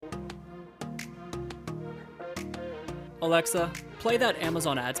Alexa, play that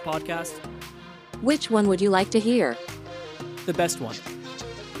Amazon Ads podcast. Which one would you like to hear? The best one.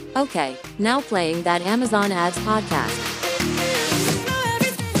 Okay, now playing that Amazon Ads podcast.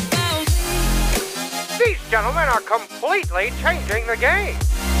 These gentlemen are completely changing the game.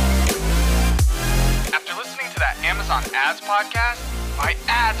 After listening to that Amazon Ads podcast, my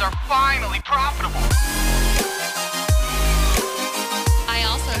ads are finally profitable. I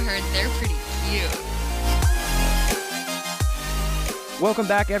also heard they're pretty cute. Welcome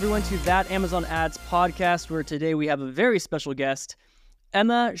back, everyone, to that Amazon Ads podcast, where today we have a very special guest,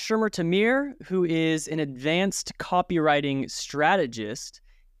 Emma Schermer Tamir, who is an advanced copywriting strategist.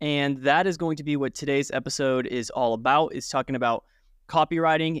 And that is going to be what today's episode is all about, is talking about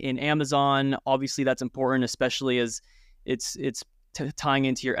copywriting in Amazon. Obviously, that's important, especially as it's tying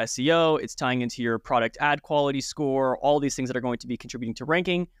into your SEO, it's tying into your product ad quality score, all these things that are going to be contributing to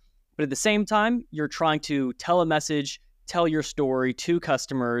ranking. But at the same time, you're trying to tell a message, tell your story to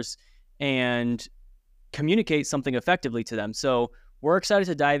customers, and communicate something effectively to them. So we're excited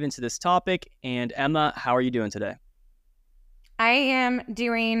to dive into this topic. And Emma, how are you doing today? I am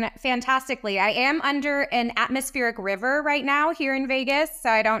doing fantastically. I am under an atmospheric river right now here in Vegas. So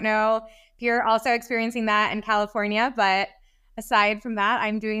I don't know if you're also experiencing that in California, but aside from that,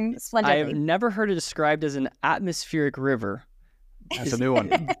 I'm doing splendidly. I have never heard it described as an atmospheric river. That's a new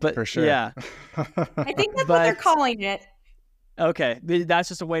one, but for sure. Yeah. I think that's what they're calling it. Okay. That's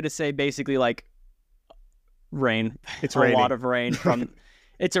just a way to say basically like rain. It's a raining. lot of rain from,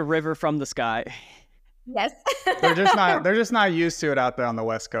 it's a river from the sky. Yes. They're just not used to it out there on the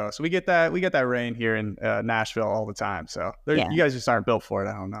West Coast. We get that rain here in Nashville all the time. So You guys just aren't built for it.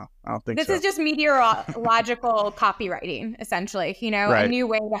 I don't know. I don't think this so. is just meteorological copywriting, essentially. Right. A new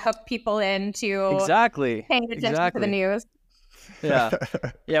way to hook people into Exactly. paying attention to the news. Yeah.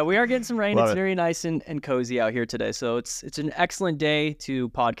 Yeah, we are getting some rain. Love It's it. very nice and cozy out here today. So it's an excellent day to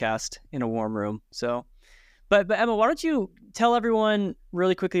podcast in a warm room. So, but Emma, why don't you tell everyone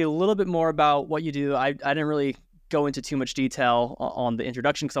really quickly a little bit more about what you do? I didn't really go into too much detail on the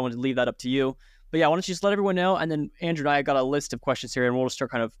introduction because I wanted to leave that up to you. But yeah, why don't you just let everyone know? And then Andrew and I got a list of questions here, and we'll just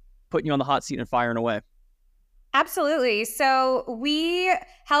start kind of putting you on the hot seat and firing away. Absolutely. So we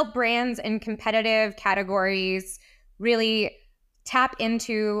help brands in competitive categories really tap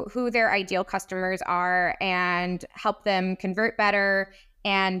into who their ideal customers are and help them convert better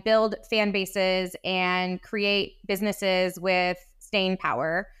and build fan bases and create businesses with staying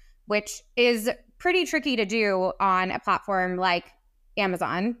power, which is pretty tricky to do on a platform like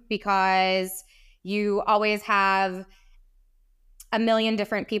Amazon because you always have a million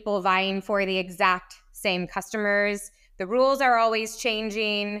different people vying for the exact same customers. The rules are always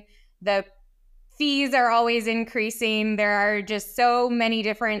changing. The fees are always increasing. There are just so many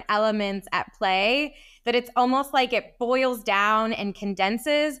different elements at play that it's almost like it boils down and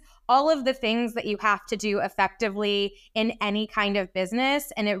condenses all of the things that you have to do effectively in any kind of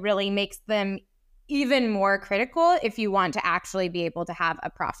business. And it really makes them even more critical if you want to actually be able to have a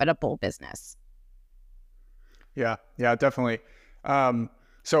profitable business. Yeah, definitely.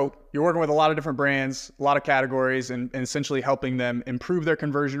 So you're working with a lot of different brands, a lot of categories, and essentially helping them improve their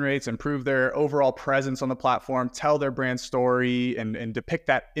conversion rates, improve their overall presence on the platform, tell their brand story, and depict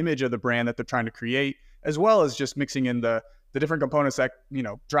that image of the brand that they're trying to create, as well as just mixing in the different components that,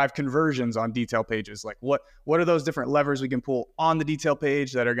 drive conversions on detail pages. Like what are those different levers we can pull on the detail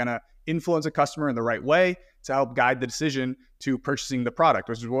page that are going to influence a customer in the right way to help guide the decision to purchasing the product,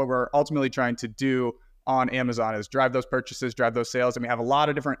 which is what we're ultimately trying to do on Amazon, is drive those purchases, drive those sales. And we have a lot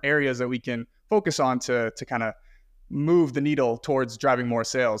of different areas that we can focus on to kind of move the needle towards driving more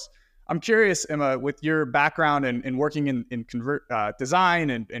sales. I'm curious, Emma, with your background and working in design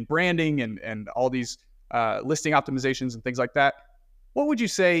and branding and all these listing optimizations and things like that, what would you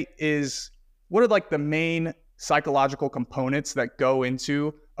say what are like the main psychological components that go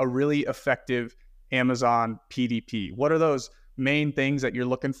into a really effective Amazon PDP? What are those main things that you're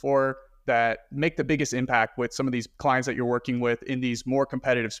looking for that make the biggest impact with some of these clients that you're working with in these more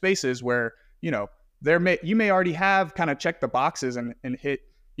competitive spaces where, you may already have kind of checked the boxes and hit,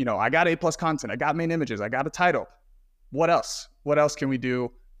 I got A+ content, I got main images, I got a title. What else? What else can we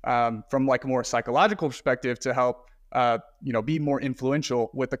do from like a more psychological perspective to help, be more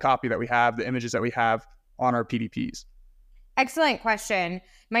influential with the copy that we have, the images that we have on our PDPs? Excellent question.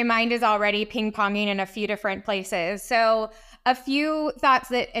 My mind is already ping-ponging in a few different places. So a few thoughts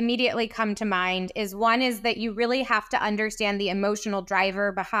that immediately come to mind is one is that you really have to understand the emotional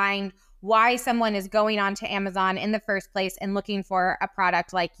driver behind why someone is going onto Amazon in the first place and looking for a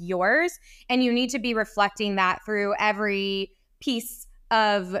product like yours. And you need to be reflecting that through every piece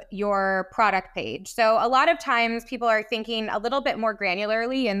of your product page. So a lot of times people are thinking a little bit more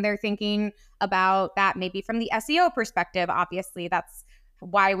granularly, and they're thinking about that maybe from the SEO perspective. Obviously, that's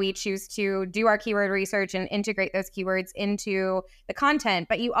why we choose to do our keyword research and integrate those keywords into the content.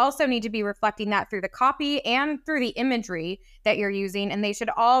 But you also need to be reflecting that through the copy and through the imagery that you're using. And they should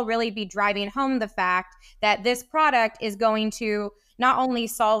all really be driving home the fact that this product is going to not only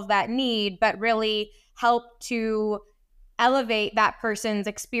solve that need, but really help to elevate that person's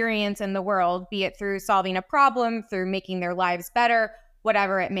experience in the world, be it through solving a problem, through making their lives better,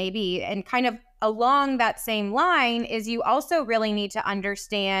 whatever it may be. And kind of along that same line is you also really need to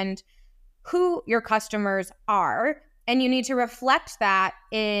understand who your customers are, and you need to reflect that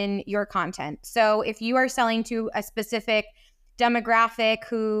in your content. So if you are selling to a specific demographic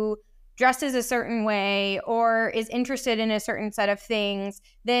who dresses a certain way or is interested in a certain set of things,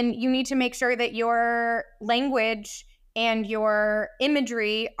 then you need to make sure that your language and your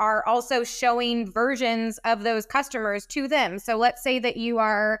imagery are also showing versions of those customers to them. So let's say that you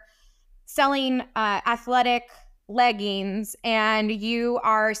are selling athletic leggings and you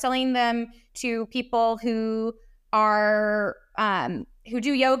are selling them to people who are who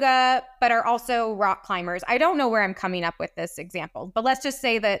do yoga but are also rock climbers. I don't know where I'm coming up with this example, but let's just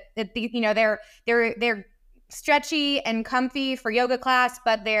say that they're stretchy and comfy for yoga class,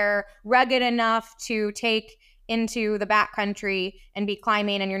 but they're rugged enough to take into the backcountry and be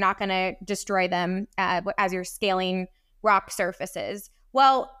climbing, and you're not going to destroy them as you're scaling rock surfaces.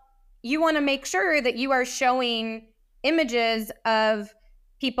 Well, you want to make sure that you are showing images of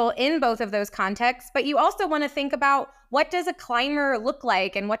people in both of those contexts, but you also want to think about, what does a climber look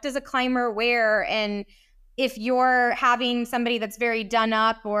like and what does a climber wear? And if you're having somebody that's very done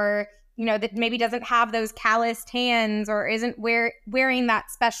up, or that maybe doesn't have those calloused hands or isn't wearing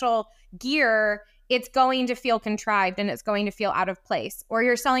that special gear, it's going to feel contrived and it's going to feel out of place. Or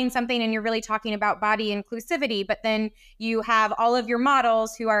you're selling something and you're really talking about body inclusivity, but then you have all of your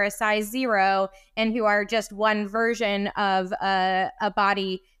models who are a size 0 and who are just one version of a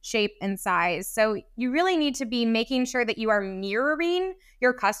body shape and size. So you really need to be making sure that you are mirroring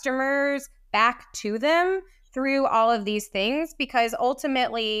your customers back to them through all of these things, because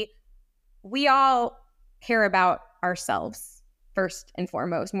ultimately we all care about ourselves first and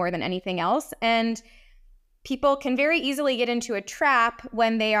foremost, more than anything else. And people can very easily get into a trap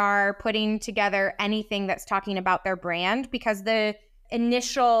when they are putting together anything that's talking about their brand, because the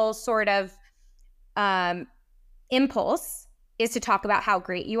initial sort of impulse is to talk about how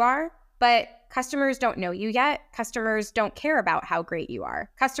great you are. But customers don't know you yet. Customers don't care about how great you are.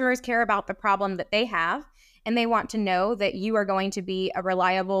 Customers care about the problem that they have, and they want to know that you are going to be a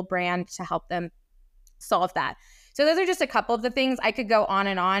reliable brand to help them solve that. So those are just a couple of the things. I could go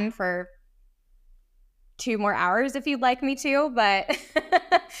on for 2 more hours if you'd like me to, but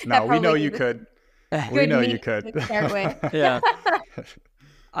no, we know you could. We know you could. Yeah.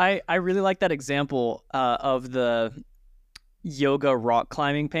 I really like that example of the yoga rock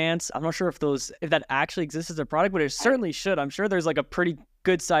climbing pants. I'm not sure if that actually exists as a product, but it certainly should. I'm sure there's like a pretty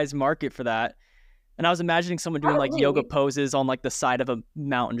good sized market for that. And I was imagining someone doing like yoga poses on like the side of a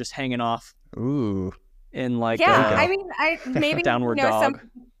mountain, just hanging off. Ooh. In like I mean, maybe downward dog.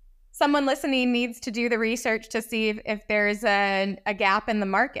 Someone listening needs to do the research to see if there's a gap in the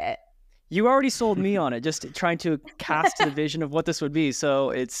market. You already sold me on it, just trying to cast the vision of what this would be. So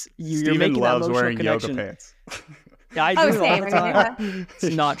it's you're Steven making loves that wearing connection. yoga pants. Yeah, I do same. all the time.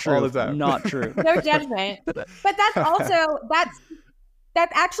 It's not true. All the time. Not true. No judgment. But that's also that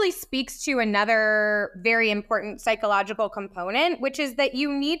actually speaks to another very important psychological component, which is that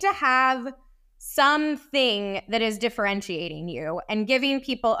you need to have something that is differentiating you and giving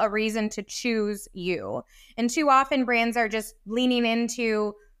people a reason to choose you. And too often brands are just leaning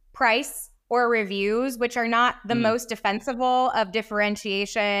into price or reviews, which are not the most defensible of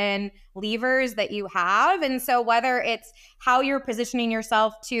differentiation levers that you have. And so whether it's how you're positioning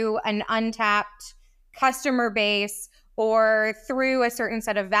yourself to an untapped customer base or through a certain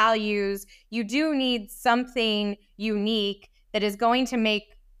set of values, you do need something unique that is going to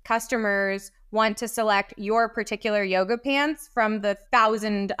make customers want to select your particular yoga pants from the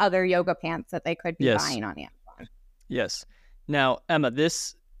 1,000 other yoga pants that they could be buying on Amazon. Yes. Now, Emma,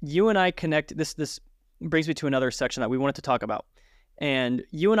 you and I connect. This brings me to another section that we wanted to talk about. And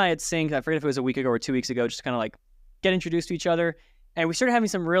you and I had synced, I forget if it was a week ago or 2 weeks ago, just kind of like get introduced to each other. And we started having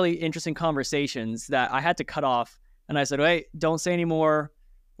some really interesting conversations that I had to cut off. And I said, wait, don't say anymore.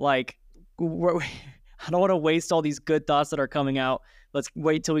 Like, I don't want to waste all these good thoughts that are coming out. Let's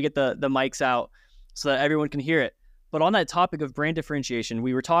wait till we get the mics out so that everyone can hear it. But on that topic of brand differentiation,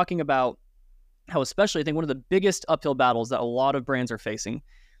 we were talking about how especially I think one of the biggest uphill battles that a lot of brands are facing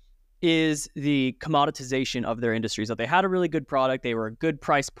is the commoditization of their industries. That they had a really good product, they were a good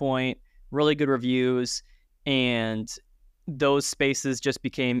price point, really good reviews, and those spaces just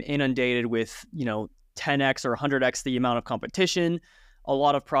became inundated with, 10x or 100x the amount of competition. A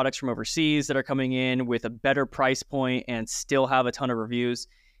lot of products from overseas that are coming in with a better price point and still have a ton of reviews.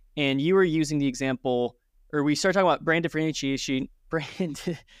 And you were using the example, or we started talking about brand differentiation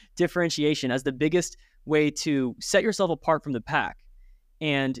as the biggest way to set yourself apart from the pack.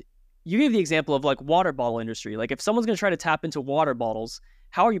 And you gave the example of like water bottle industry. Like if someone's going to try to tap into water bottles,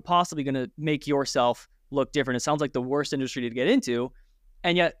 how are you possibly going to make yourself look different? It sounds like the worst industry to get into.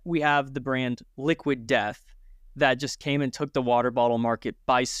 And yet we have the brand Liquid Death that just came and took the water bottle market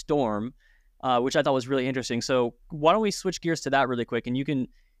by storm, which I thought was really interesting. So why don't we switch gears to that really quick, and you can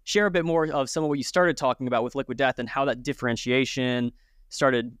share a bit more of some of what you started talking about with Liquid Death and how that differentiation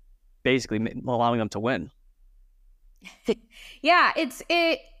started basically allowing them to win. Yeah,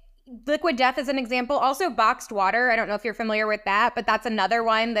 Liquid Death is an example. Also boxed water. I don't know if you're familiar with that, but that's another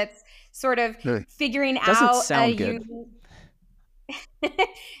one that's sort of figuring Doesn't out sound good.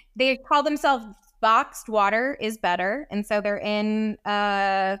 They call themselves boxed water is better. And so they're in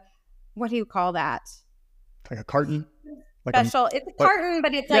what do you call that? Like a carton? It's a carton,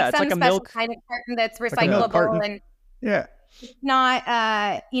 but it's like it's some like a special milk kind of carton that's like a milk recyclable carton. and Yeah. it's not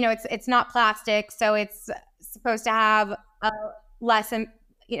it's not plastic, so it's supposed to have a less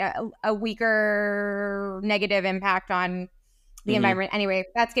a weaker negative impact on the environment. Anyway,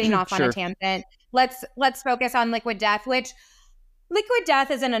 that's getting off on a tangent. Let's focus on Liquid Death, which Liquid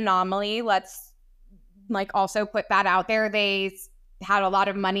Death is an anomaly. Let's also put that out there. They had a lot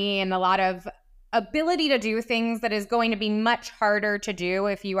of money and a lot of ability to do things that is going to be much harder to do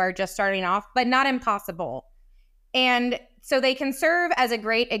if you are just starting off, but not impossible. And so they can serve as a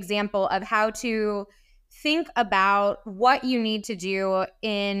great example of how to think about what you need to do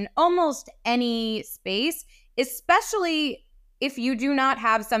in almost any space, especially if you do not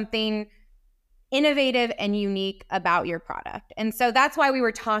have something innovative and unique about your product. And so that's why we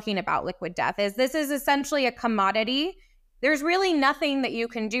were talking about Liquid Death, is this is essentially a commodity. There's really nothing that you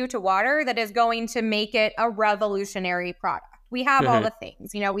can do to water that is going to make it a revolutionary product. We have all the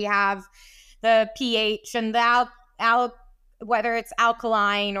things, we have the pH and the whether it's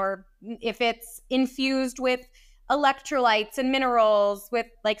alkaline or if it's infused with electrolytes and minerals with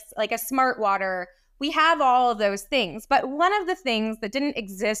like a smart water. We have all of those things. But one of the things that didn't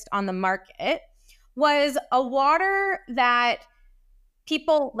exist on the market was a water that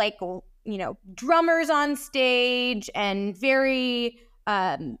people drummers on stage and very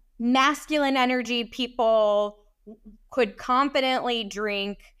masculine energy people could confidently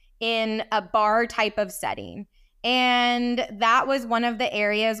drink in a bar type of setting. And that was one of the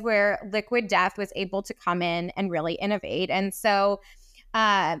areas where Liquid Death was able to come in and really innovate. And so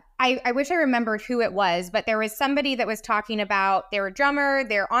I wish I remembered who it was, but there was somebody that was talking about they're a drummer,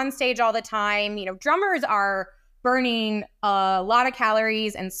 they're on stage all the time. Drummers are burning a lot of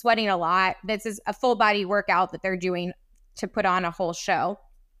calories and sweating a lot. This is a full body workout that they're doing to put on a whole show.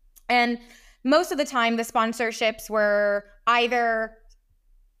 And most of the time, the sponsorships were either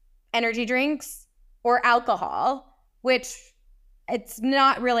energy drinks or alcohol, which it's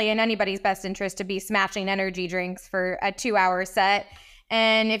not really in anybody's best interest to be smashing energy drinks for a 2-hour set.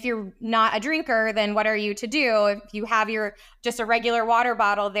 And if you're not a drinker, then what are you to do? If you have just a regular water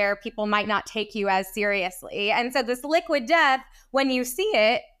bottle there, people might not take you as seriously. And so this Liquid Death, when you see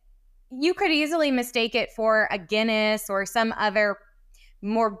it, you could easily mistake it for a Guinness or some other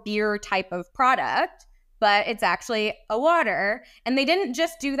more beer type of product, but it's actually a water. And they didn't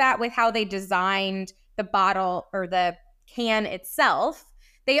just do that with how they designed the bottle or the can itself.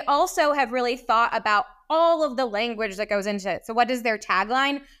 They also have really thought about all of the language that goes into it. So what is their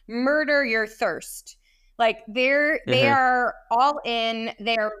tagline? Murder your thirst. They are all in.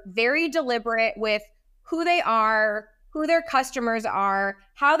 They're very deliberate with who they are, who their customers are,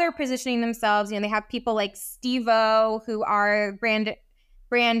 how they're positioning themselves. They have people like Steve-O who are brand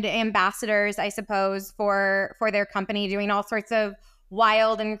ambassadors, I suppose, for their company, doing all sorts of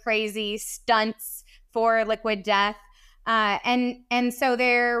wild and crazy stunts for Liquid Death. And so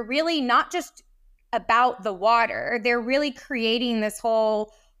they're really not just about the water. They're really creating this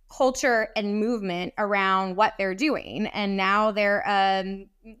whole culture and movement around what they're doing. And now they're,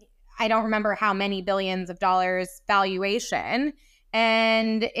 I don't remember how many billions of dollars valuation,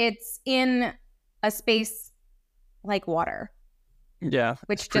 and it's in a space like water. Yeah,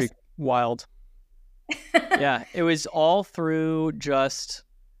 which pretty just wild. Yeah, it was all through just,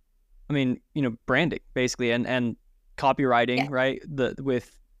 branding basically and copywriting, right?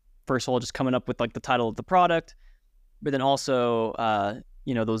 first of all, just coming up with like the title of the product, but then also,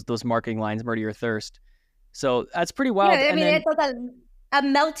 those marketing lines, murder your thirst. So that's pretty wild. Yeah, I And mean, then, it's like a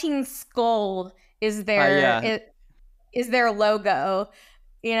melting skull is their logo.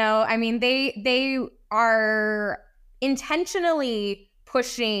 I mean, they are intentionally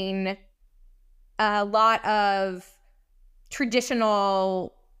pushing a lot of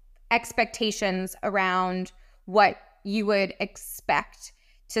traditional expectations around what you would expect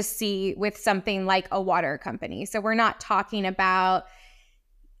to see with something like a water company. So we're not talking about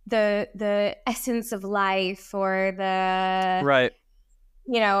the essence of life or the right.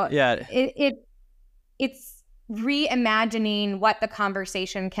 Yeah. it's reimagining what the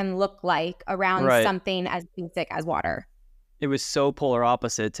conversation can look like around Right. something as basic as water. It was so polar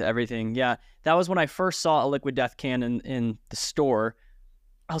opposite to everything. Yeah. That was when I first saw a liquid death can in the store.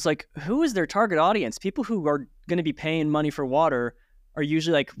 I was like, who is their target audience? People who are going to be paying money for water are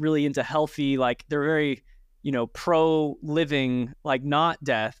usually like really into healthy, like they're very, pro living, like not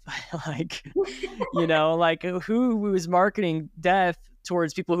death. Like, like who was marketing death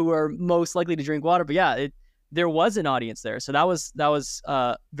towards people who are most likely to drink water. But yeah, there was an audience there. So that was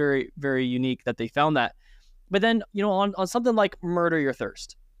very, very unique that they found that. But then, on something like Murder Your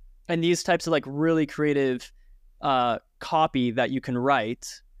Thirst and these types of like really creative copy that you can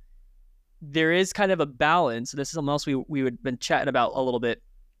write, there is kind of a balance. This is something else we would been chatting about a little bit,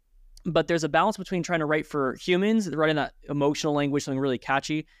 but there's a balance between trying to write for humans, writing that emotional language, something really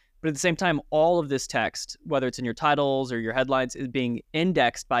catchy, but at the same time, all of this text, whether it's in your titles or your headlines, is being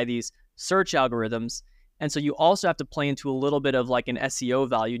indexed by these search algorithms. And so you also have to play into a little bit of like an SEO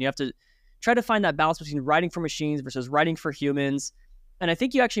value, and you have to try to find that balance between writing for machines versus writing for humans. And I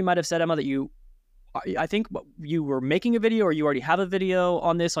think you actually might have said, Emma, that I think you were making a video, or you already have a video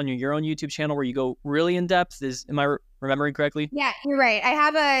on this on your own YouTube channel where you go really in depth. Am I remembering correctly? Yeah, you're right. I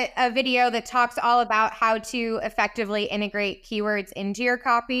have a video that talks all about how to effectively integrate keywords into your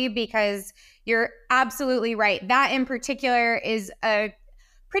copy, because you're absolutely right. That in particular is a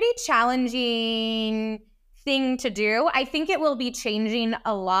pretty challenging thing to do. I think it will be changing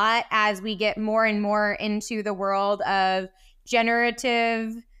a lot as we get more and more into the world of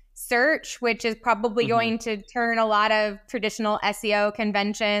generative search, which is probably going to turn a lot of traditional SEO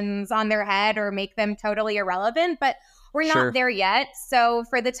conventions on their head or make them totally irrelevant, but we're not there yet. So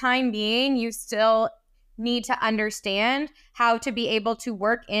for the time being, you still need to understand how to be able to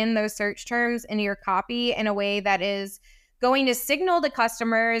work in those search terms into your copy in a way that is going to signal to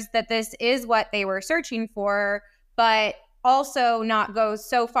customers that this is what they were searching for, but also not go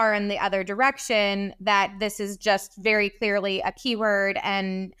so far in the other direction that this is just very clearly a keyword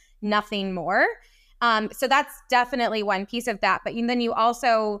and nothing more. So that's definitely one piece of that. But then you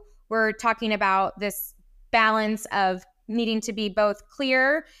also were talking about this balance of needing to be both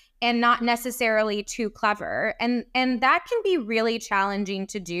clear and not necessarily too clever. And that can be really challenging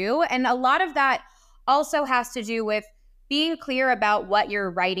to do. And a lot of that also has to do with being clear about what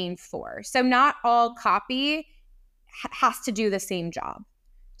you're writing for. So not all copy has to do the same job.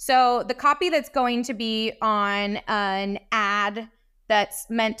 So the copy that's going to be on an ad that's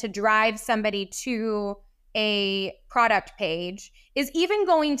meant to drive somebody to a product page is even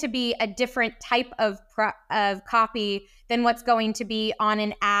going to be a different type of copy than what's going to be on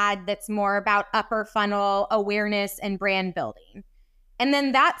an ad that's more about upper funnel awareness and brand building. And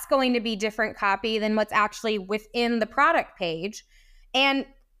then that's going to be different copy than what's actually within the product page. And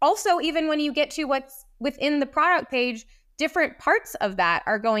also, even when you get to what's within the product page, different parts of that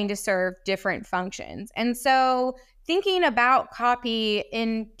are going to serve different functions. And so thinking about copy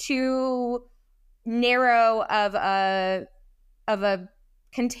in too narrow of a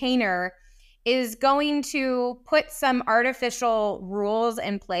container is going to put some artificial rules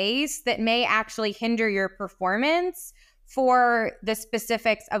in place that may actually hinder your performance for the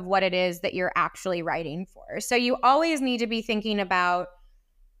specifics of what it is that you're actually writing for. So you always need to be thinking about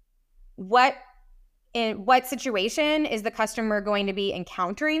in what situation is the customer going to be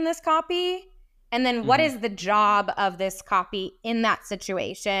encountering this copy, and then what is the job of this copy in that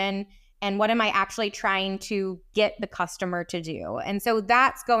situation, and what am I actually trying to get the customer to do. And so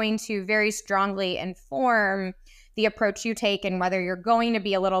that's going to very strongly inform the approach you take and whether you're going to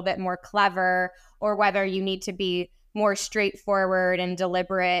be a little bit more clever or whether you need to be more straightforward and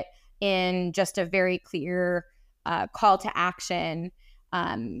deliberate in just a very clear call to action.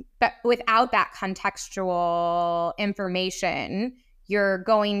 But without that contextual information, you're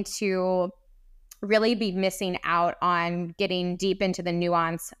going to really be missing out on getting deep into the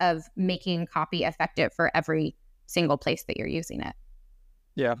nuance of making copy effective for every single place that you're using it.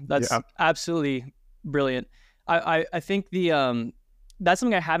 Yeah, that's absolutely brilliant. I think the that's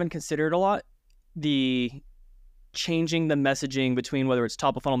something I haven't considered a lot. The changing the messaging between whether it's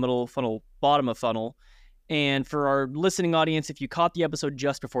top of funnel, middle of funnel, bottom of funnel. And for our listening audience, if you caught the episode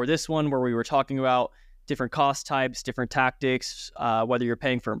just before this one where we were talking about different cost types, different tactics, whether you're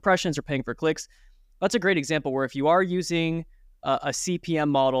paying for impressions or paying for clicks, that's a great example where if you are using a CPM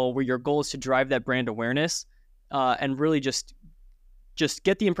model where your goal is to drive that brand awareness and really just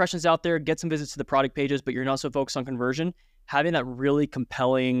get the impressions out there, get some visits to the product pages, but you're not so focused on conversion, having that really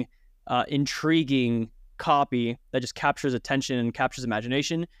compelling, intriguing copy that just captures attention and captures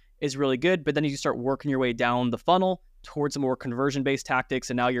imagination is really good. But then you start working your way down the funnel towards some more conversion-based tactics,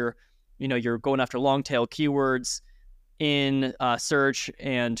 and now you're going after long tail keywords in search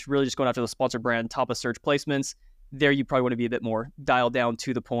and really just going after the sponsored brand top of search placements. There you probably want to be a bit more dialed down,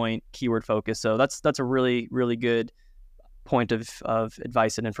 to the point, keyword focus. So that's a really, really good point of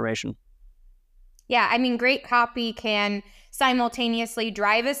advice and information. Yeah, I mean, great copy can simultaneously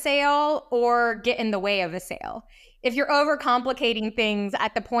drive a sale or get in the way of a sale. If you're overcomplicating things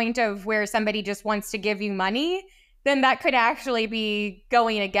at the point of where somebody just wants to give you money, then that could actually be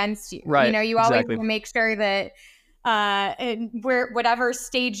going against you. Right. You always exactly. want to make sure that whatever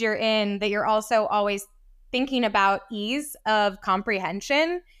stage you're in, that you're also always thinking about ease of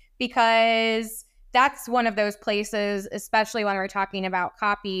comprehension, because that's one of those places, especially when we're talking about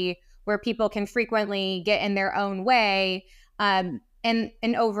copy, where people can frequently get in their own way. And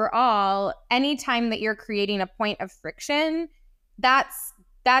overall, anytime that you're creating a point of friction, that's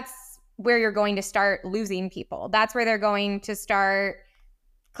where you're going to start losing people. That's where they're going to start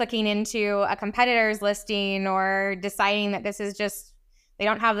clicking into a competitor's listing or deciding that this is just, they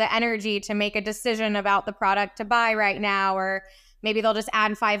don't have the energy to make a decision about the product to buy right now, or maybe they'll just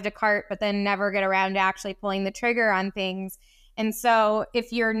add 5 to cart, but then never get around to actually pulling the trigger on things. And so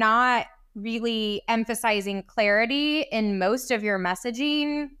if you're not really emphasizing clarity in most of your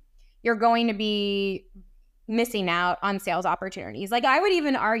messaging, you're going to be missing out on sales opportunities. Like, I would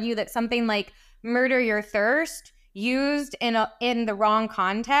even argue that something like murder your thirst used in the wrong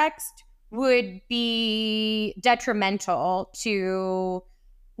context would be detrimental to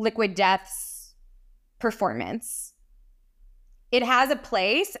Liquid Death's performance. It has a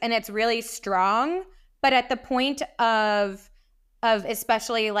place and it's really strong, but at the point of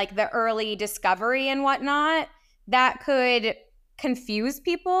especially like the early discovery and whatnot, that could confuse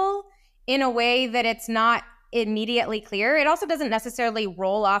people in a way that it's not immediately clear. It also doesn't necessarily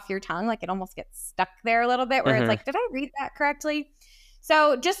roll off your tongue. Like, it almost gets stuck there a little bit where it's like, did I read that correctly?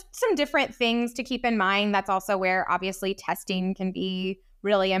 So just some different things to keep in mind. That's also where obviously testing can be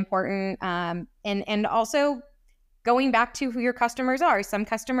really important. And also going back to who your customers are. Some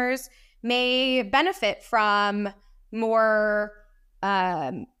customers may benefit from more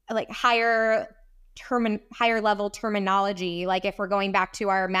like higher level terminology. Like if we're going back to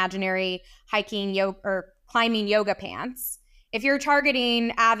our imaginary hiking yoga or climbing yoga pants, if you're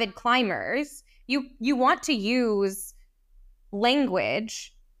targeting avid climbers, you want to use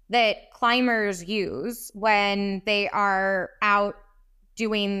language that climbers use when they are out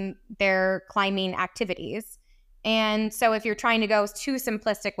doing their climbing activities. And so if you're trying to go too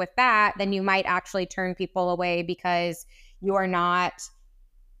simplistic with that, then you might actually turn people away because you're not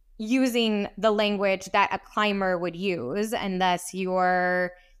using the language that a climber would use, and thus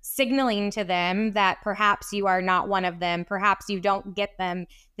you're signaling to them that perhaps you are not one of them, perhaps you don't get them.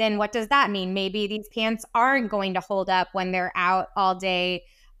 Then what does that mean? Maybe these pants aren't going to hold up when they're out all day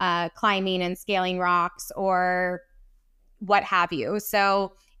climbing and scaling rocks or what have you.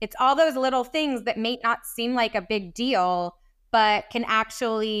 So it's all those little things that may not seem like a big deal, but can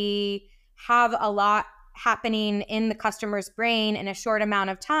actually have a lot happening in the customer's brain in a short amount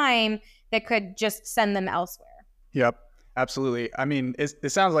of time that could just send them elsewhere. Yep, absolutely. I mean,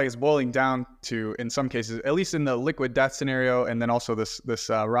 it sounds like it's boiling down to, in some cases, at least in the Liquid Death scenario, and then also this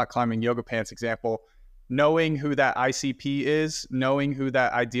rock climbing yoga pants example, knowing who that ICP is, knowing who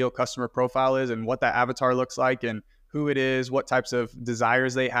that ideal customer profile is and what that avatar looks like and who it is, what types of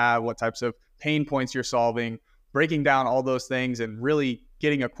desires they have, what types of pain points you're solving, breaking down all those things and really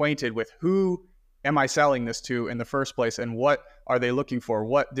getting acquainted with who am I selling this to in the first place and what are they looking for?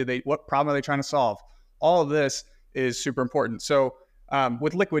 What problem are they trying to solve? All of this is super important. So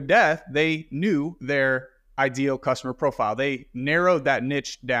with Liquid Death, they knew their ideal customer profile. They narrowed that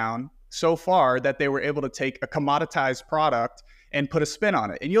niche down so far that they were able to take a commoditized product and put a spin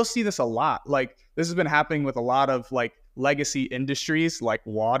on it. And you'll see this a lot. Like, this has been happening with a lot of like legacy industries like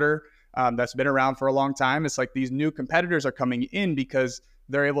water that's been around for a long time. It's like these new competitors are coming in because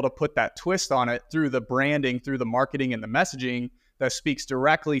they're able to put that twist on it through the branding, through the marketing and the messaging that speaks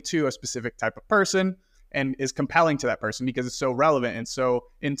directly to a specific type of person. and is compelling to that person because it's so relevant and so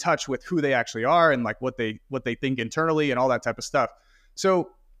in touch with who they actually are and like what they think internally and all that type of stuff.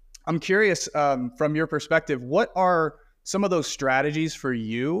 So I'm curious, from your perspective, what are some of those strategies for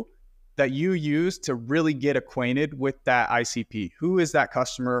you that you use to really get acquainted with that ICP? Who is that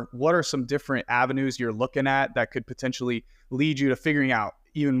customer? What are some different avenues you're looking at that could potentially lead you to figuring out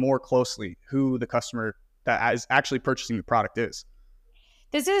even more closely who the customer that is actually purchasing the product is?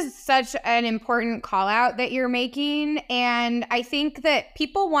 This is such an important call out that you're making. And I think that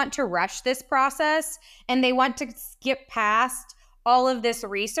people want to rush this process and they want to skip past all of this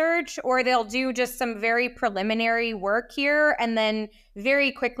research, or they'll do just some very preliminary work here and then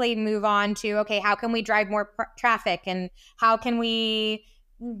very quickly move on to, okay, how can we drive more traffic and how can we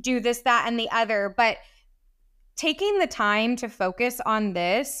do this, that, and the other? But taking the time to focus on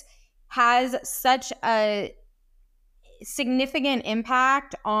this has such a significant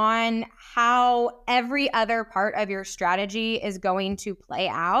impact on how every other part of your strategy is going to play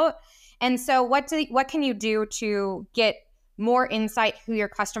out. And so what can you do to get more insight who your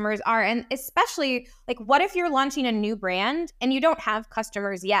customers are? And especially, like, what if you're launching a new brand and you don't have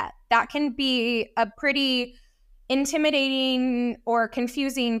customers yet? That can be a pretty intimidating or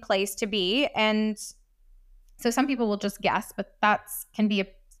confusing place to be. And so some people will just guess, but can be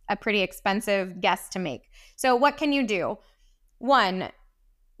a pretty expensive guess to make. So what can you do? One,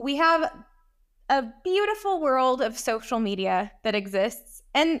 we have a beautiful world of social media that exists.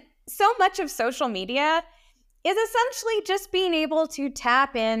 And so much of social media is essentially just being able to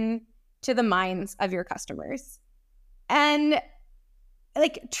tap in to the minds of your customers. And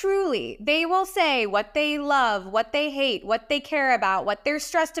like, truly, they will say what they love, what they hate, what they care about, what they're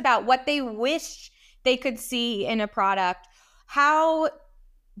stressed about, what they wish they could see in a product, how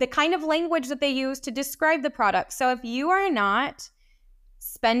the kind of language that they use to describe the product. So if you are not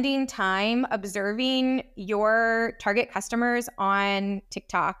spending time observing your target customers on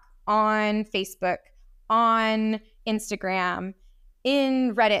TikTok, on Facebook, on Instagram,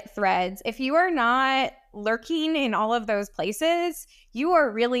 in Reddit threads, if you are not lurking in all of those places, you are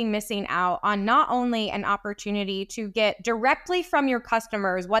really missing out on not only an opportunity to get directly from your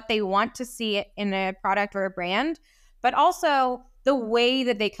customers what they want to see in a product or a brand, but also the way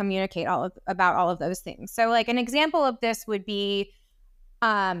that they communicate about all of those things. So like an example of this would be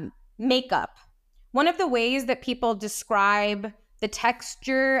makeup. One of the ways that people describe the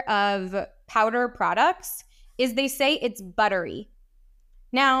texture of powder products is they say it's buttery.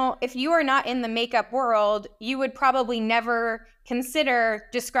 Now, if you are not in the makeup world, you would probably never consider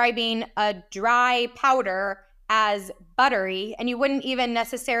describing a dry powder as buttery, and you wouldn't even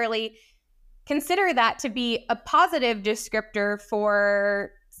necessarily consider that to be a positive descriptor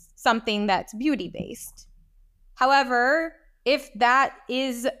for something that's beauty-based. However, if that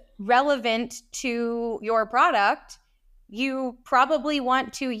is relevant to your product, you probably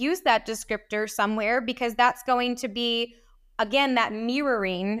want to use that descriptor somewhere because that's going to be, again, that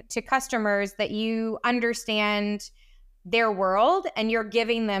mirroring to customers that you understand their world and you're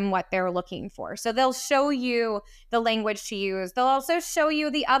giving them what they're looking for. So they'll show you the language to use. They'll also show you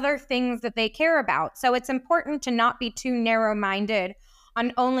the other things that they care about. So it's important to not be too narrow-minded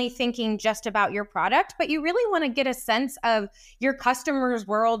on only thinking just about your product, but you really want to get a sense of your customer's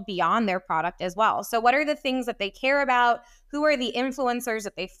world beyond their product as well. So what are the things that they care about? Who are the influencers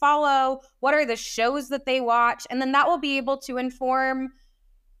that they follow? What are the shows that they watch? And then that will be able to inform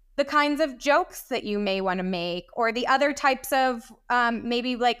the kinds of jokes that you may want to make, or the other types of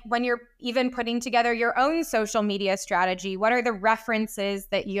maybe like when you're even putting together your own social media strategy, what are the references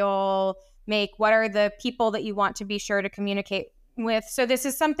that you'll make? What are the people that you want to be sure to communicate with? So this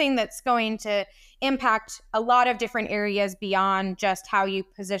is something that's going to impact a lot of different areas beyond just how you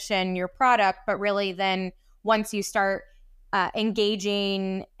position your product, but really then once you start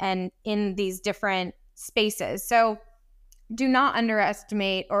engaging and in these different spaces. So do not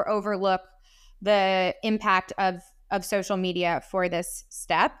underestimate or overlook the impact of social media for this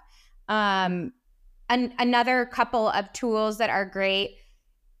step. And another couple of tools that are great,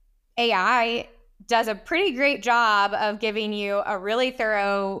 AI does a pretty great job of giving you a really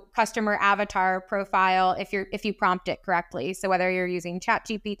thorough customer avatar profile if you prompt it correctly. So whether you're using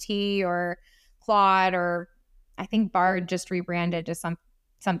ChatGPT or Claude, or I think Bard just rebranded to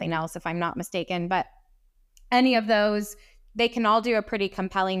something else if I'm not mistaken, but any of those, they can all do a pretty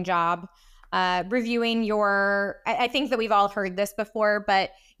compelling job reviewing I think that we've all heard this before,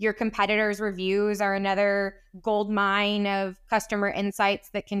 but your competitors' reviews are another gold mine of customer insights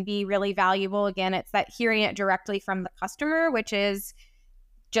that can be really valuable. Again, it's that hearing it directly from the customer, which is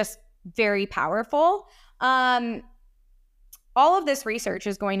just very powerful. All of this research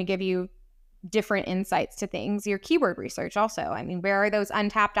is going to give you different insights to things. Your keyword research also. I mean, where are those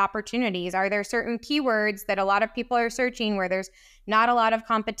untapped opportunities? Are there certain keywords that a lot of people are searching where there's not a lot of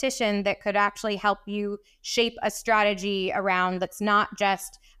competition that could actually help you shape a strategy around that's not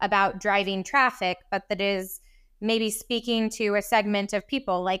just about driving traffic, but that is maybe speaking to a segment of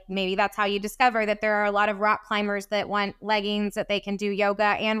people? Like maybe that's how you discover that there are a lot of rock climbers that want leggings that they can do yoga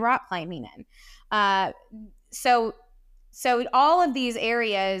and rock climbing in. So all of these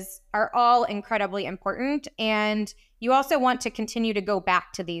areas are all incredibly important. And you also want to continue to go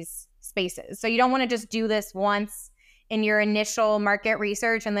back to these spaces. So you don't want to just do this once in your initial market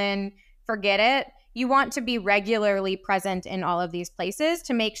research and then forget it. You want to be regularly present in all of these places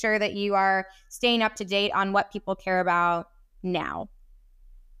to make sure that you are staying up to date on what people care about now.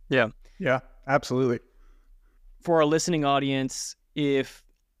 Yeah. Yeah, absolutely. For our listening audience, if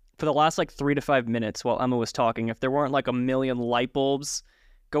for the last like 3 to 5 minutes while Emma was talking, if there weren't like a million light bulbs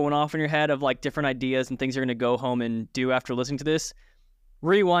going off in your head of like different ideas and things you're going to go home and do after listening to this,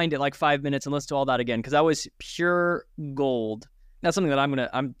 rewind it like 5 minutes and listen to all that again, because that was pure gold. That's something that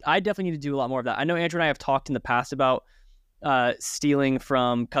I definitely need to do a lot more of that. I know Andrew and I have talked in the past about stealing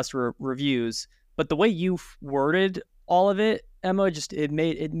from customer reviews, but the way you worded all of it, Emma, just it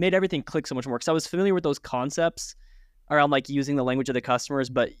made everything click so much more, because I was familiar with those concepts around like using the language of the customers,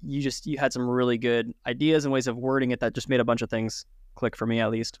 but you had some really good ideas and ways of wording it that just made a bunch of things click for me,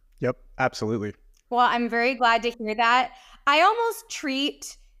 at least. Yep, absolutely. Well, I'm very glad to hear that. I almost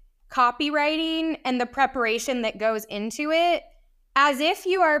treat copywriting and the preparation that goes into it as if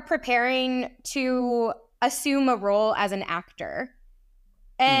you are preparing to assume a role as an actor.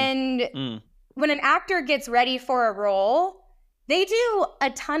 And when an actor gets ready for a role, they do a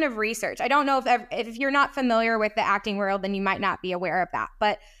ton of research. I don't know if you're not familiar with the acting world, then you might not be aware of that.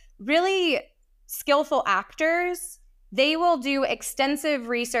 But really skillful actors, they will do extensive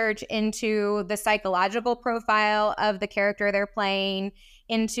research into the psychological profile of the character they're playing,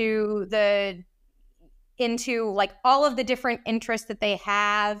 into like all of the different interests that they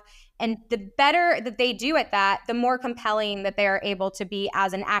have. And the better that they do at that, the more compelling that they are able to be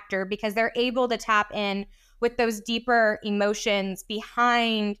as an actor, because they're able to tap in with those deeper emotions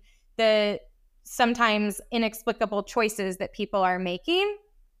behind the sometimes inexplicable choices that people are making.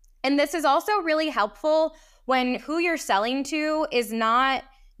 And this is also really helpful when who you're selling to is not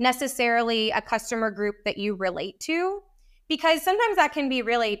necessarily a customer group that you relate to, because sometimes that can be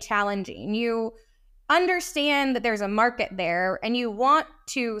really challenging. You understand that there's a market there and you want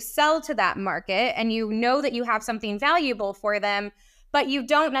to sell to that market and you know that you have something valuable for them, but you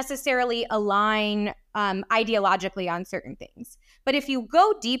don't necessarily align ideologically on certain things. But if you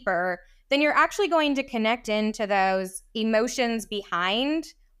go deeper, then you're actually going to connect into those emotions behind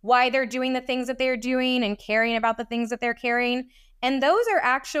why they're doing the things that they're doing and caring about the things that they're caring. And those are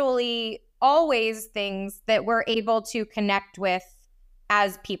actually always things that we're able to connect with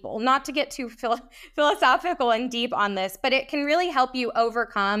as people. Not to get too philosophical and deep on this, but it can really help you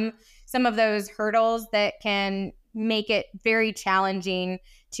overcome some of those hurdles that can make it very challenging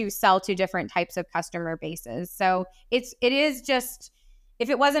to sell to different types of customer bases. So it is just, if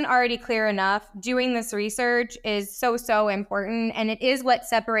it wasn't already clear enough, doing this research is so important, and it is what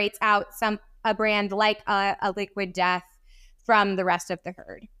separates out a brand like a Liquid Death from the rest of the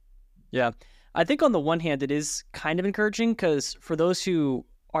herd. Yeah. I think on the one hand, it is kind of encouraging, because for those who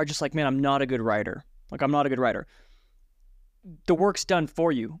are just like, man, I'm not a good writer. The work's done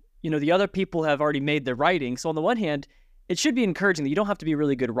for you. You know, the other people have already made the writing. So on the one hand, it should be encouraging that you don't have to be a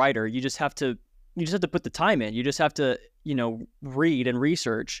really good writer. You just have to put the time in. You just have to, read and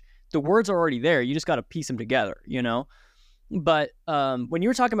research. The words are already there. You just got to piece them together, But when you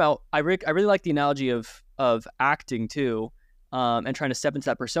were talking about, I really like the analogy of acting too, and trying to step into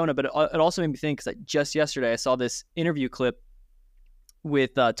that persona. But it also made me think, because just yesterday I saw this interview clip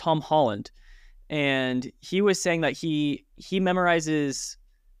with Tom Holland, and he was saying that he memorizes,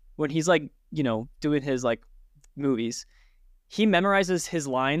 when he's doing his movies, he memorizes his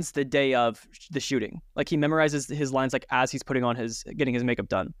lines the day of the shooting. Like he memorizes his lines as he's getting his makeup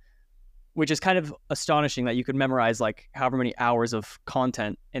done, which is kind of astonishing that you could memorize however many hours of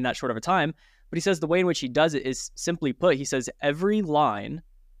content in that short of a time. But he says the way in which he does it is, simply put, he says every line,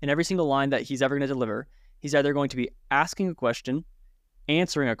 and every single line that he's ever going to deliver, he's either going to be asking a question,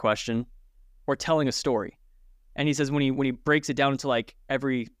 answering a question, or telling a story. And he says when he breaks it down into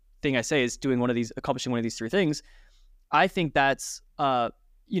everything I say is accomplishing one of these three things, I think that's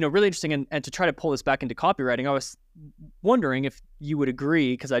really interesting. And to try to pull this back into copywriting, I was wondering if you would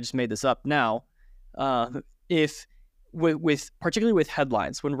agree, because I just made this up now, if particularly with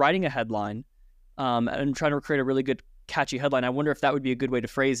headlines, when writing a headline and trying to create a really good catchy headline, I wonder if that would be a good way to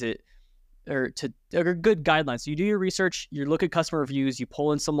phrase it. or good guidelines. So you do your research, you look at customer reviews, you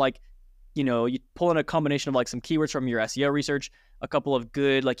pull in some you pull in a combination of like some keywords from your SEO research, a couple of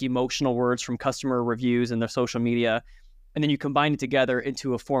good like emotional words from customer reviews and their social media, and then you combine it together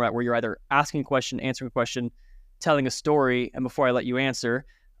into a format where you're either asking a question, answering a question, telling a story. And before I let you answer,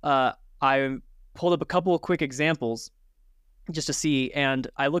 I pulled up a couple of quick examples just to see, and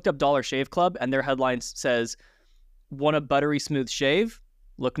I looked up Dollar Shave Club, and their headline says, "Want a buttery smooth shave?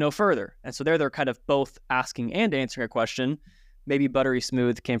 Look no further." And so they're kind of both asking and answering a question. Maybe buttery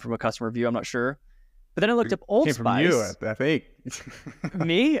smooth came from a customer review, I'm not sure. But then I looked up Old Came Spice. from you, I think.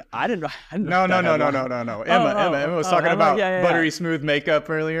 Me? I didn't know. No. Emma was talking about buttery smooth makeup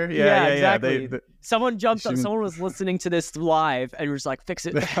earlier. Yeah, exactly. Someone jumped up. Someone was listening to this live and was like, "Fix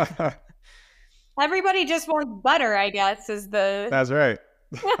it." Everybody just wants butter, I guess, is the... That's right.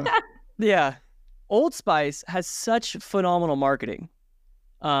 Yeah. Old Spice has such phenomenal marketing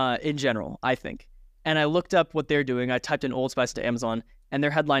in general, I think. And I looked up what they're doing. I typed in Old Spice to Amazon, and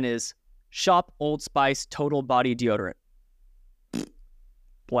their headline is, "Shop Old Spice Total Body Deodorant."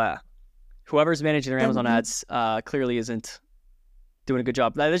 Blah. Whoever's managing their Amazon ads clearly isn't doing a good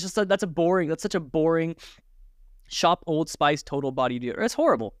job. That's such a boring "Shop Old Spice Total Body Deodorant." That's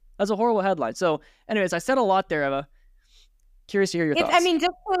horrible. That's a horrible headline. So anyways, I said a lot there, Eva. Curious to hear your thoughts. I mean,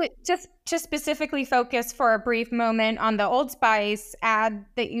 just to specifically focus for a brief moment on the Old Spice ad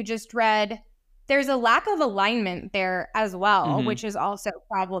that you just read, there's a lack of alignment there as well, which is also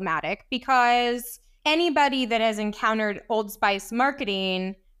problematic, because anybody that has encountered Old Spice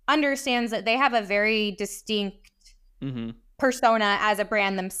marketing understands that they have a very distinct persona as a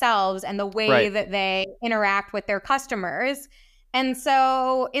brand themselves and the way that they interact with their customers. And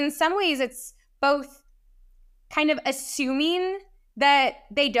so in some ways, it's both kind of assuming that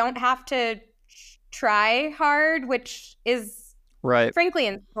they don't have to try hard, which is frankly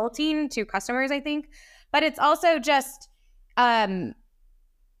insulting to customers, I think. But it's also just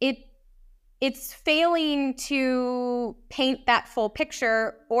it's failing to paint that full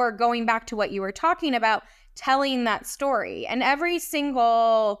picture, or going back to what you were talking about, telling that story. And every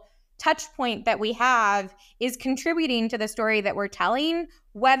single touch point that we have is contributing to the story that we're telling,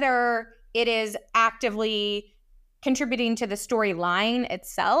 whether it is actively contributing to the storyline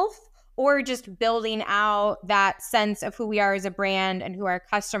itself or just building out that sense of who we are as a brand and who our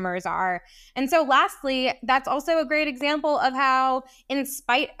customers are. And so lastly, that's also a great example of how, in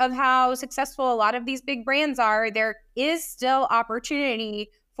spite of how successful a lot of these big brands are, there is still opportunity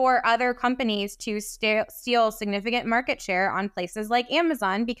for other companies to steal significant market share on places like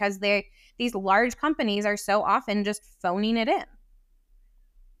Amazon, because these large companies are so often just phoning it in.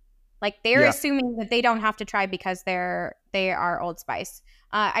 Like they're assuming that they don't have to try because they are Old Spice.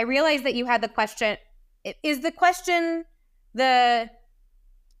 I realize that you had the question. Is the question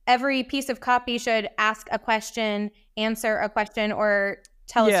every piece of copy should ask a question, answer a question, or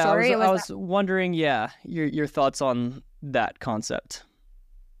tell a story? I was wondering, your thoughts on that concept.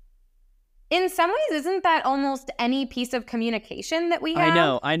 In some ways, isn't that almost any piece of communication that we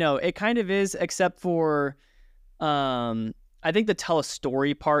have? I know. It kind of is, except for, I think the tell a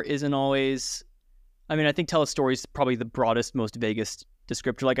story part isn't always, I think tell a story is probably the broadest, most vaguest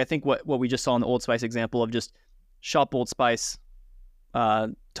descriptor. Like I think what we just saw in the Old Spice example of just shop Old Spice,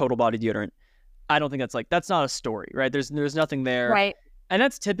 total body deodorant. I don't think that's not a story, right? There's nothing there. Right. And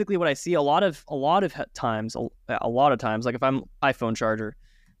that's typically what I see a lot of times, like if I'm iPhone charger,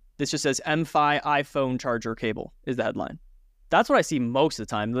 this just says M5 iPhone charger cable is the headline. That's what I see most of the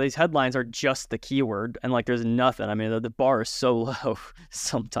time. These headlines are just the keyword, and like there's nothing. The bar is so low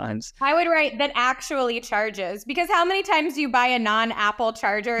sometimes. I would write that actually charges, because how many times do you buy a non-Apple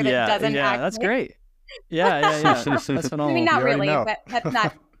charger that doesn't? Yeah, that's great. Yeah. That's phenomenal. Not really, but that's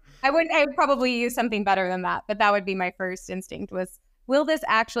not. I would probably use something better than that, but that would be my first instinct was, will this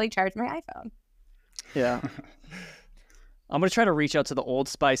actually charge my iPhone? Yeah. I'm going to try to reach out to the Old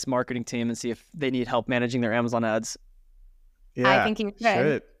Spice marketing team and see if they need help managing their Amazon ads. Yeah, I think you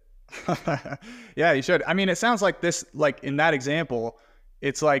should. Yeah, you should. It sounds like this, like in that example,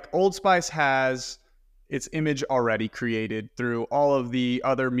 it's like Old Spice has its image already created through all of the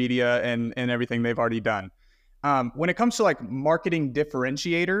other media and everything they've already done. When it comes to like marketing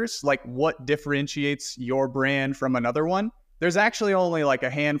differentiators, like what differentiates your brand from another one, there's actually only like a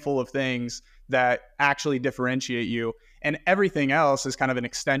handful of things that actually differentiate you. And everything else is kind of an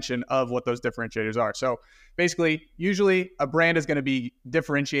extension of what those differentiators are. So basically, usually a brand is going to be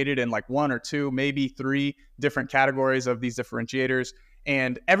differentiated in like one or two, maybe three different categories of these differentiators.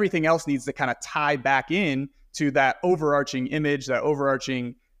 And everything else needs to kind of tie back in to that overarching image, that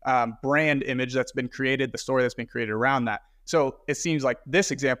overarching brand image that's been created, the story that's been created around that. So it seems like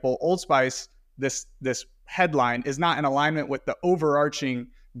this example, Old Spice, this headline is not in alignment with the overarching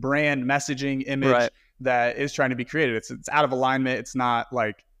brand messaging image that is trying to be created. It's out of alignment. It's not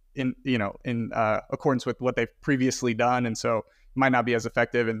like in accordance with what they've previously done, and so it might not be as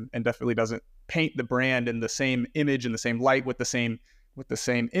effective, and definitely doesn't paint the brand in the same image and the same light with the same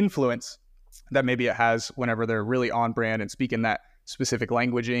influence that maybe it has whenever they're really on brand and speaking that specific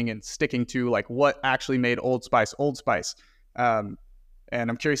languaging and sticking to like what actually made Old Spice Old Spice. And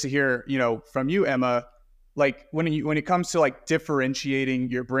I'm curious to hear, from you, Emma, like when it comes to like differentiating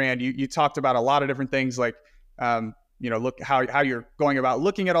your brand, you talked about a lot of different things, like look how you're going about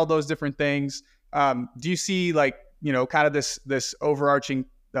looking at all those different things. Do you see like kind of this overarching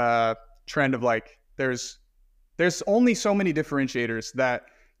trend of like there's only so many differentiators that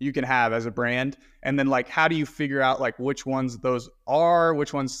you can have as a brand, and then like how do you figure out like which ones those are,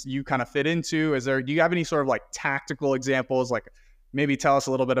 which ones you kind of fit into? Do you have any sort of like tactical examples? Like maybe tell us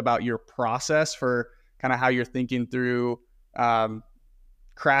a little bit about your process for kind of how you're thinking through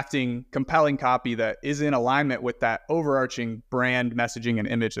crafting compelling copy that is in alignment with that overarching brand messaging and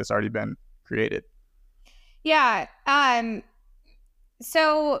image that's already been created. Yeah.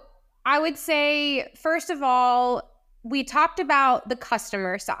 So I would say, first of all, we talked about the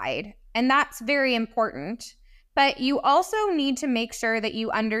customer side, and that's very important. But you also need to make sure that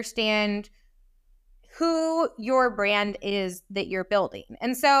you understand who your brand is that you're building.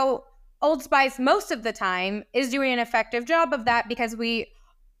 And so Old Spice, most of the time, is doing an effective job of that because we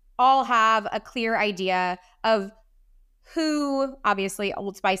all have a clear idea of who, obviously,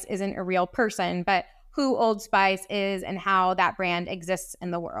 Old Spice isn't a real person, but who Old Spice is and how that brand exists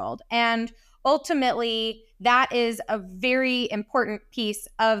in the world. And ultimately, that is a very important piece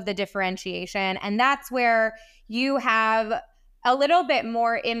of the differentiation. And that's where you have a little bit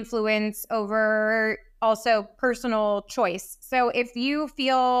more influence over also personal choice. So if you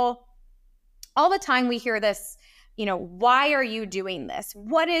feel, all the time we hear this, why are you doing this?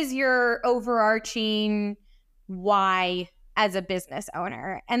 What is your overarching why as a business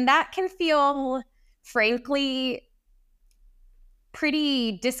owner? And that can feel, frankly,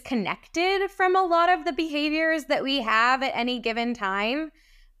 pretty disconnected from a lot of the behaviors that we have at any given time.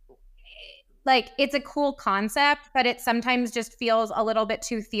 Like, it's a cool concept, but it sometimes just feels a little bit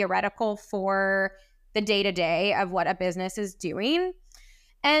too theoretical for the day-to-day of what a business is doing.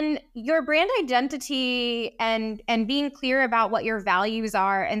 And your brand identity and being clear about what your values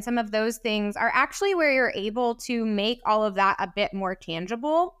are and some of those things are actually where you're able to make all of that a bit more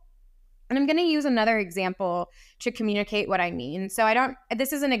tangible. And I'm going to use another example to communicate what I mean. So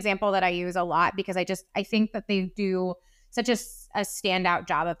this is an example that I use a lot because I think that they do such a standout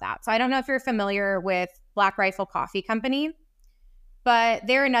job of that. So I don't know if you're familiar with Black Rifle Coffee Company, but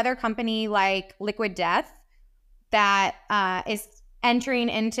they're another company like Liquid Death that is entering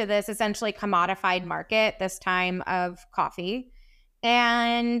into this essentially commodified market this time of coffee.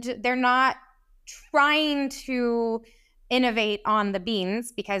 And they're not trying to innovate on the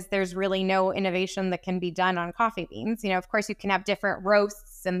beans because there's really no innovation that can be done on coffee beans. Of course, you can have different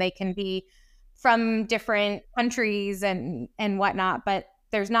roasts and they can be from different countries and whatnot, but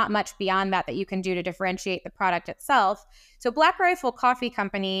there's not much beyond that you can do to differentiate the product itself. So Black Rifle Coffee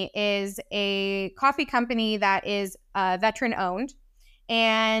Company is a coffee company that is veteran owned,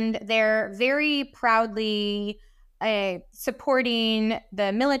 and they're very proudly supporting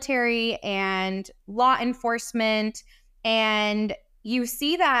the military and law enforcement. And you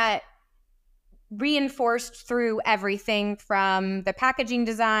see that reinforced through everything from the packaging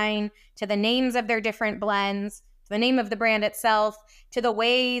design to the names of their different blends, to the name of the brand itself, to the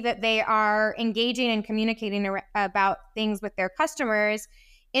way that they are engaging and communicating about things with their customers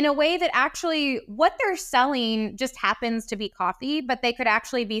in a way that actually what they're selling just happens to be coffee, but they could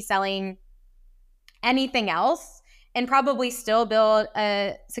actually be selling anything else and probably still build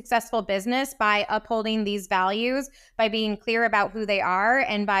a successful business by upholding these values, by being clear about who they are,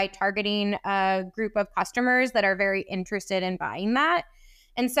 and by targeting a group of customers that are very interested in buying that.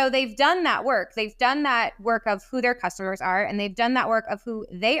 And so they've done that work. They've done that work of who their customers are, and they've done that work of who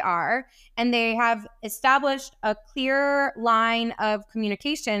they are. And they have established a clear line of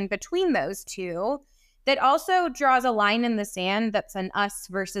communication between those two that also draws a line in the sand that's an us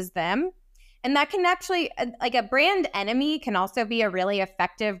versus them. And that can actually, like, a brand enemy can also be a really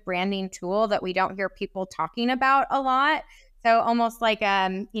effective branding tool that we don't hear people talking about a lot. So almost like,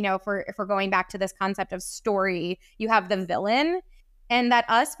 if we're going back to this concept of story, you have the villain, and that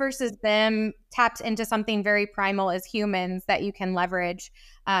us versus them taps into something very primal as humans that you can leverage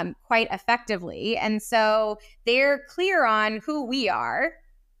quite effectively. And so they're clear on who we are,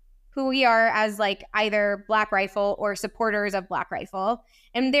 who we are as like either Black Rifle or supporters of Black Rifle.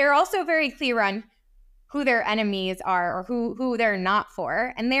 And they're also very clear on who their enemies are or who they're not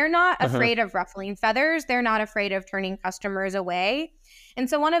for. And they're not afraid of ruffling feathers. They're not afraid of turning customers away. And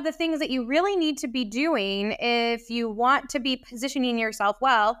so one of the things that you really need to be doing if you want to be positioning yourself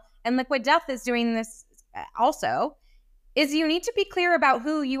well, and Liquid Death is doing this also, is you need to be clear about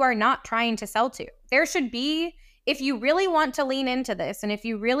who you are not trying to sell to. There should be, if you really want to lean into this and if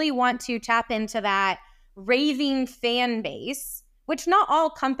you really want to tap into that raving fan base, which not all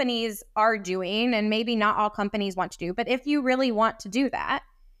companies are doing and maybe not all companies want to do, but if you really want to do that,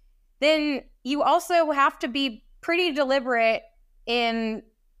 then you also have to be pretty deliberate in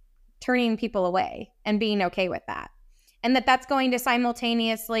turning people away and being okay with that. And that's going to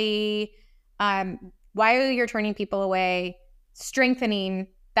simultaneously, while you're turning people away, strengthening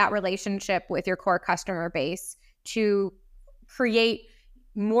that relationship with your core customer base to create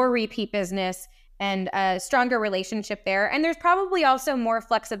more repeat business and a stronger relationship there. And there's probably also more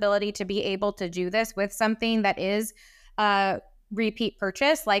flexibility to be able to do this with something that is repeat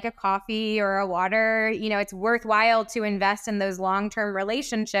purchase, like a coffee or a water. You know, it's worthwhile to invest in those long-term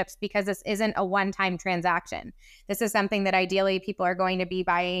relationships because this isn't a one-time transaction. This is something that ideally people are going to be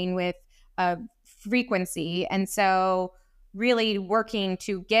buying with frequency. And so really working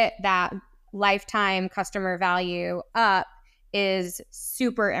to get that lifetime customer value up is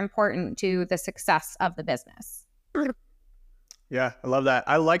super important to the success of the business. Yeah, I love that.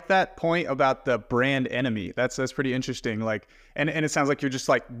 I like that point about the brand enemy. That's pretty interesting. Like, and it sounds like you're just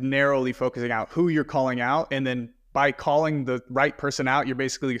like narrowly focusing out who you're calling out. And then by calling the right person out, you're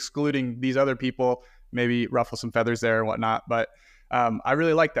basically excluding these other people, maybe ruffle some feathers there and whatnot. But I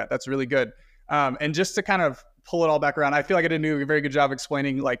really like that. That's really good. And just to kind of pull it all back around, I feel like I didn't do a very good job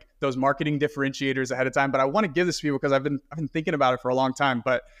explaining like those marketing differentiators ahead of time, but I want to give this to people because I've been thinking about it for a long time.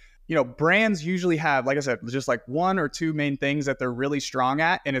 But you know, brands usually have, like I said, just like one or two main things that they're really strong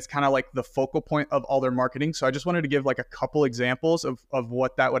at. And it's kind of like the focal point of all their marketing. So I just wanted to give like a couple examples of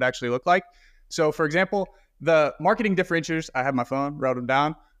what that would actually look like. So for example, the marketing differentiators, I have my phone, wrote them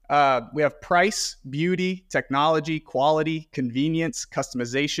down. We have price, beauty, technology, quality, convenience,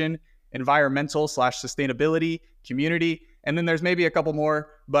 customization, environmental/sustainability, community. And then there's maybe a couple more.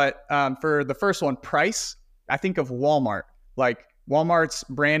 But for the first one, price, I think of Walmart. Like, Walmart's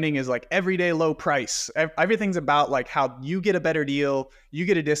branding is like everyday low price. Everything's about like how you get a better deal, you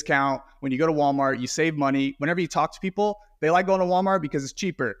get a discount. When you go to Walmart, you save money. Whenever you talk to people, they like going to Walmart because it's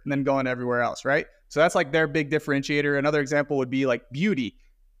cheaper than going everywhere else, right? So that's like their big differentiator. Another example would be like beauty.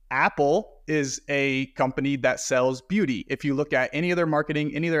 Apple is a company that sells beauty. If you look at any of their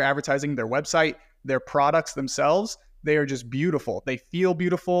marketing, any of their advertising, their website, their products themselves, they are just beautiful. They feel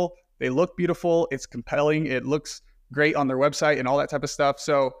beautiful. They look beautiful. It's compelling. It looks great on their website and all that type of stuff.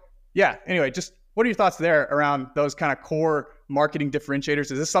 So yeah, anyway, just what are your thoughts there around those kind of core marketing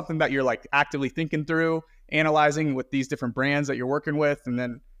differentiators? Is this something that you're like actively thinking through, analyzing with these different brands that you're working with? And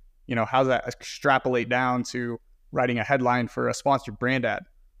then, you know, how does that extrapolate down to writing a headline for a sponsored brand ad?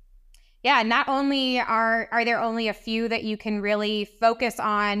 Yeah, not only are there only a few that you can really focus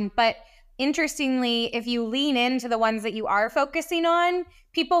on, but interestingly, if you lean into the ones that you are focusing on,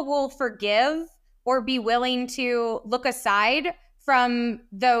 people will forgive or be willing to look aside from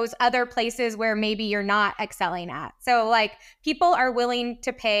those other places where maybe you're not excelling at. So like people are willing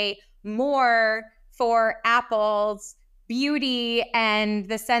to pay more for Apple's beauty and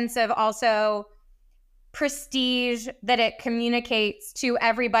the sense of also prestige that it communicates to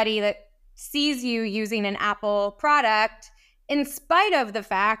everybody that sees you using an Apple product, in spite of the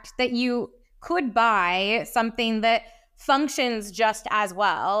fact that you could buy something that functions just as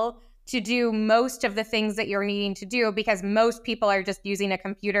well to do most of the things that you're needing to do, because most people are just using a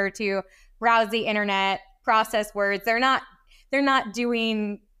computer to browse the internet, process words. They're not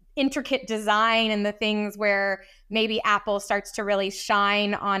doing intricate design and the things where maybe Apple starts to really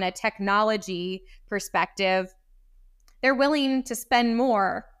shine on a technology perspective. They're willing to spend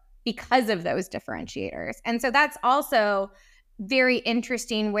more because of those differentiators. And so that's also very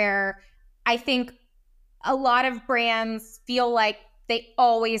interesting, where I think a lot of brands feel like they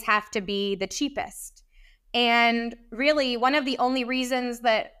always have to be the cheapest. And really, one of the only reasons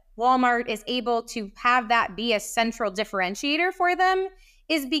that Walmart is able to have that be a central differentiator for them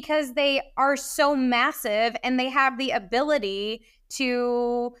is because they are so massive and they have the ability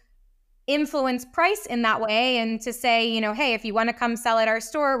to influence price in that way and to say, you know, hey, if you want to come sell at our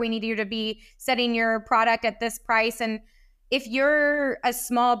store, we need you to be setting your product at this price. And if you're a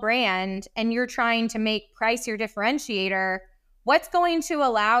small brand and you're trying to make price your differentiator, what's going to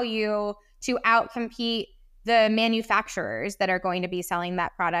allow you to outcompete the manufacturers that are going to be selling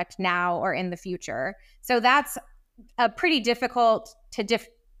that product now or in the future. So that's a pretty difficult to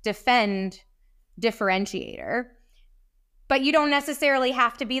defend differentiator. But you don't necessarily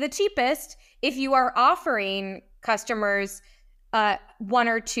have to be the cheapest if you are offering customers one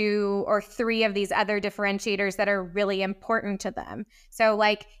or two or three of these other differentiators that are really important to them. So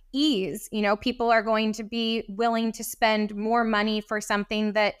like ease, people are going to be willing to spend more money for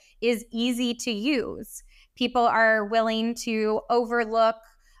something that is easy to use. People are willing to overlook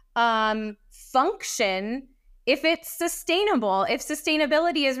function if it's sustainable, if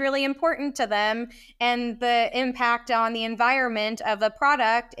sustainability is really important to them and the impact on the environment of a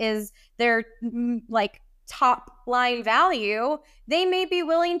product is their like top line value, they may be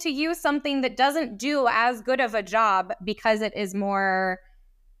willing to use something that doesn't do as good of a job because it is more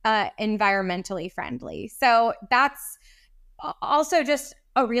environmentally friendly. So that's also just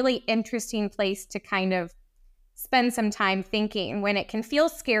a really interesting place to kind of spend some time thinking when it can feel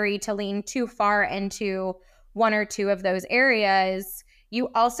scary to lean too far into one or two of those areas. You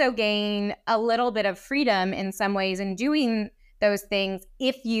also gain a little bit of freedom in some ways in doing those things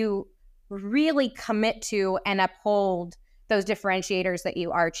if you really commit to and uphold those differentiators that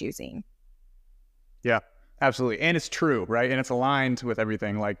you are choosing. Yeah, absolutely. And it's true, right? And it's aligned with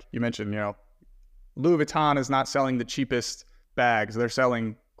everything. Like you mentioned, Louis Vuitton is not selling the cheapest bags. They're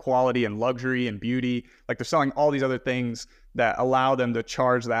selling quality and luxury and beauty. Like they're selling all these other things that allow them to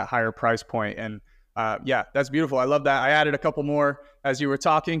charge that higher price point. And yeah, that's beautiful. I love that. I added a couple more as you were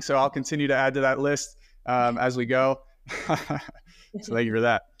talking, so I'll continue to add to that list as we go. So thank you for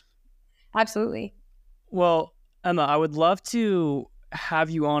that. Absolutely. Well, Emma, I would love to have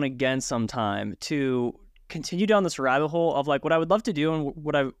you on again sometime to continue down this rabbit hole of like what I would love to do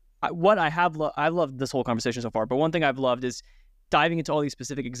and I've loved this whole conversation so far. But one thing I've loved is diving into all these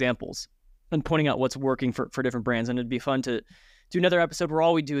specific examples and pointing out what's working for different brands. And it'd be fun to do another episode where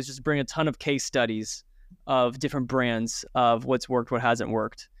all we do is just bring a ton of case studies of different brands of what's worked, what hasn't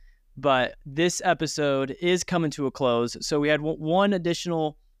worked. But this episode is coming to a close. So we had one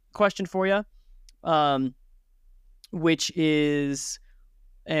additional question for you, which is,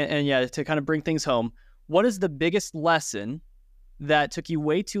 and yeah, to kind of bring things home, what is the biggest lesson that took you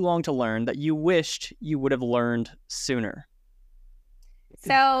way too long to learn that you wished you would have learned sooner?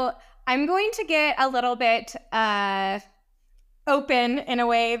 So I'm going to get a little bit open in a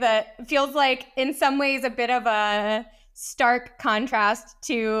way that feels like in some ways a bit of a stark contrast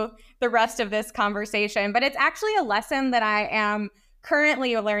to the rest of this conversation, but it's actually a lesson that I am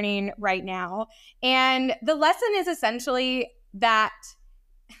currently learning right now. And the lesson is essentially that,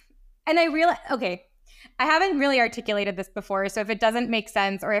 and I realize, okay, I haven't really articulated this before, so if it doesn't make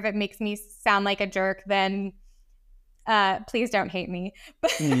sense or if it makes me sound like a jerk, then please don't hate me.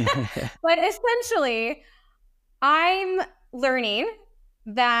 But essentially, I'm learning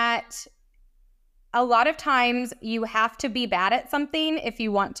that a lot of times you have to be bad at something if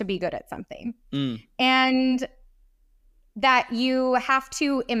you want to be good at something. And that you have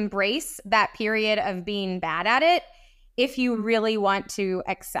to embrace that period of being bad at it if you really want to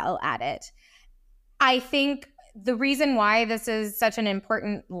excel at it. I think the reason why this is such an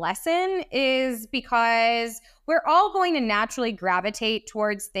important lesson is because we're all going to naturally gravitate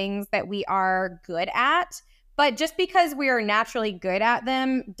towards things that we are good at. But just because we are naturally good at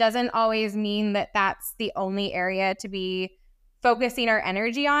them doesn't always mean that that's the only area to be focusing our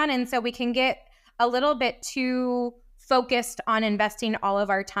energy on. And so we can get a little bit too focused on investing all of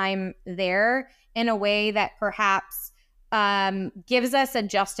our time there in a way that perhaps gives us a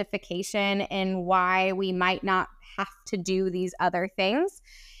justification in why we might not have to do these other things.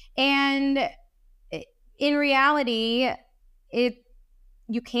 And in reality,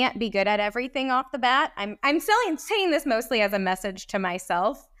 you can't be good at everything off the bat. I'm saying this mostly as a message to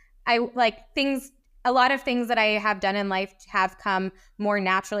myself. I like things, a lot of things that I have done in life have come more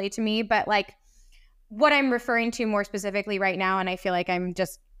naturally to me, but like what I'm referring to more specifically right now, and I feel like I'm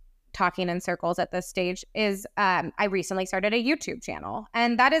just talking in circles at this stage, is I recently started a YouTube channel.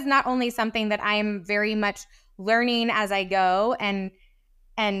 And that is not only something that I'm very much learning as I go and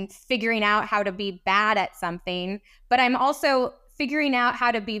figuring out how to be bad at something, but I'm also figuring out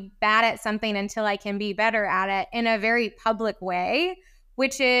how to be bad at something until I can be better at it in a very public way,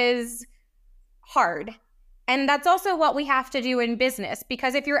 which is hard. And that's also what we have to do in business,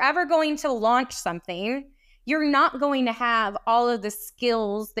 because if you're ever going to launch something, you're not going to have all of the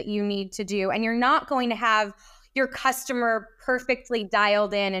skills that you need to do, and you're not going to have your customer perfectly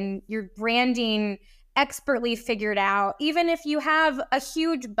dialed in and your branding expertly figured out. Even if you have a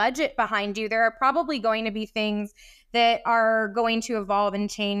huge budget behind you, there are probably going to be things that are going to evolve and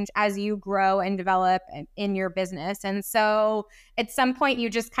change as you grow and develop in your business. And so at some point you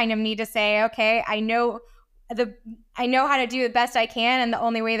just kind of need to say, okay, I know how to do the best I can, and the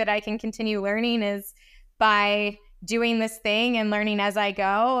only way that I can continue learning is by doing this thing and learning as I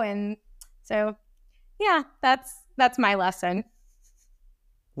go. And so yeah, that's my lesson.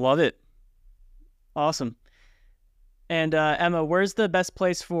 Love it. Awesome. And Emma, where's the best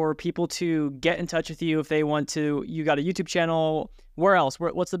place for people to get in touch with you if they want to? You got a YouTube channel. Where else?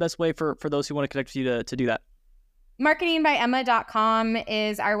 What's the best way for those who want to connect with you to do that? Marketingbyemma.com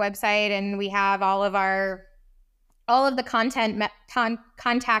is our website, and we have all of the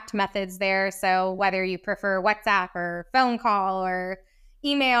contact methods there. So whether you prefer WhatsApp or phone call or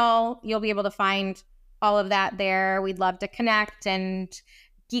email, you'll be able to find all of that there. We'd love to connect and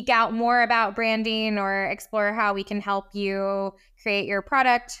geek out more about branding or explore how we can help you create your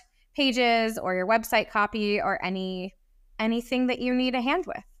product pages or your website copy or anything that you need a hand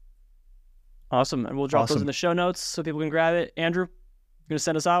with. Awesome. And we'll drop those in the show notes so people can grab it. Andrew, you going to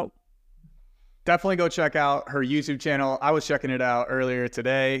send us out? Definitely go check out her YouTube channel. I was checking it out earlier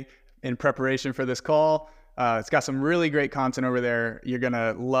today in preparation for this call. It's got some really great content over there. You're going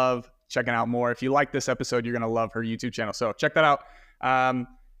to love checking out more. If you like this episode, you're going to love her YouTube channel. So check that out.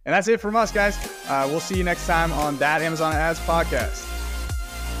 And that's it from us, guys. We'll see you next time on That Amazon Ads Podcast.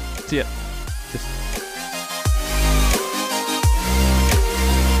 See ya.